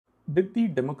With the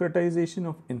democratization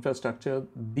of infrastructure,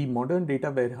 the modern data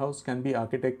warehouse can be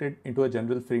architected into a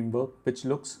general framework which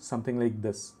looks something like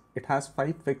this. It has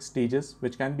 5 fixed stages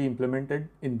which can be implemented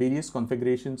in various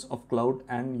configurations of cloud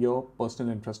and your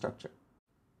personal infrastructure.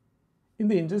 In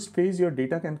the ingest phase, your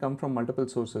data can come from multiple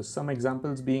sources, some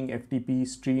examples being FTP,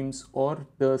 streams, or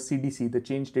the CDC, the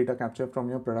change data capture from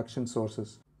your production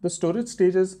sources. The storage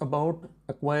stage is about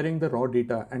acquiring the raw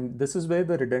data, and this is where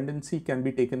the redundancy can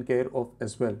be taken care of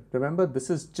as well. Remember,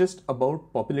 this is just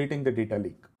about populating the data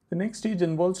lake. The next stage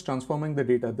involves transforming the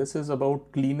data. This is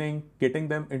about cleaning, getting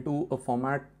them into a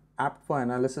format apt for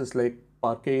analysis like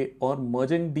Parquet, or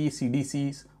merging the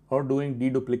CDCs or doing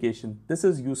deduplication. This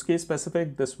is use case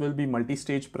specific. This will be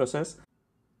multi-stage process.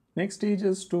 Next stage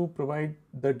is to provide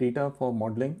the data for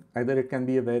modeling. Either it can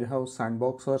be a warehouse,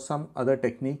 sandbox, or some other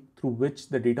technique through which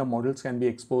the data models can be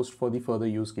exposed for the further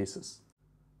use cases.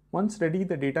 Once ready,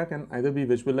 the data can either be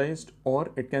visualized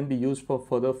or it can be used for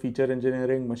further feature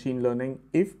engineering, machine learning,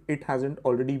 if it hasn't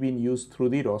already been used through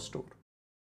the raw store.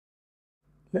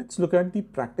 Let's look at the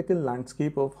practical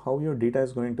landscape of how your data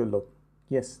is going to look.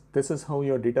 Yes, this is how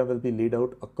your data will be laid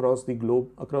out across the globe,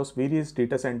 across various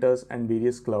data centers and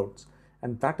various clouds.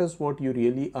 And that is what you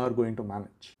really are going to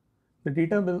manage. The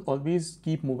data will always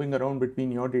keep moving around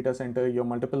between your data center, your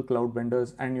multiple cloud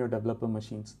vendors, and your developer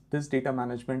machines. This data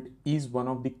management is one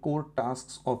of the core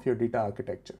tasks of your data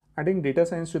architecture. Adding data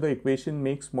science to the equation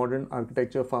makes modern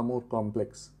architecture far more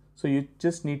complex. So you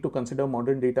just need to consider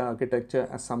modern data architecture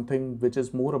as something which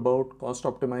is more about cost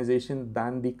optimization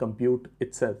than the compute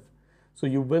itself. So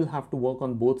you will have to work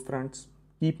on both fronts,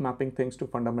 keep mapping things to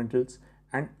fundamentals,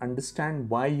 and understand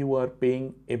why you are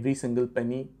paying every single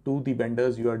penny to the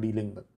vendors you are dealing with.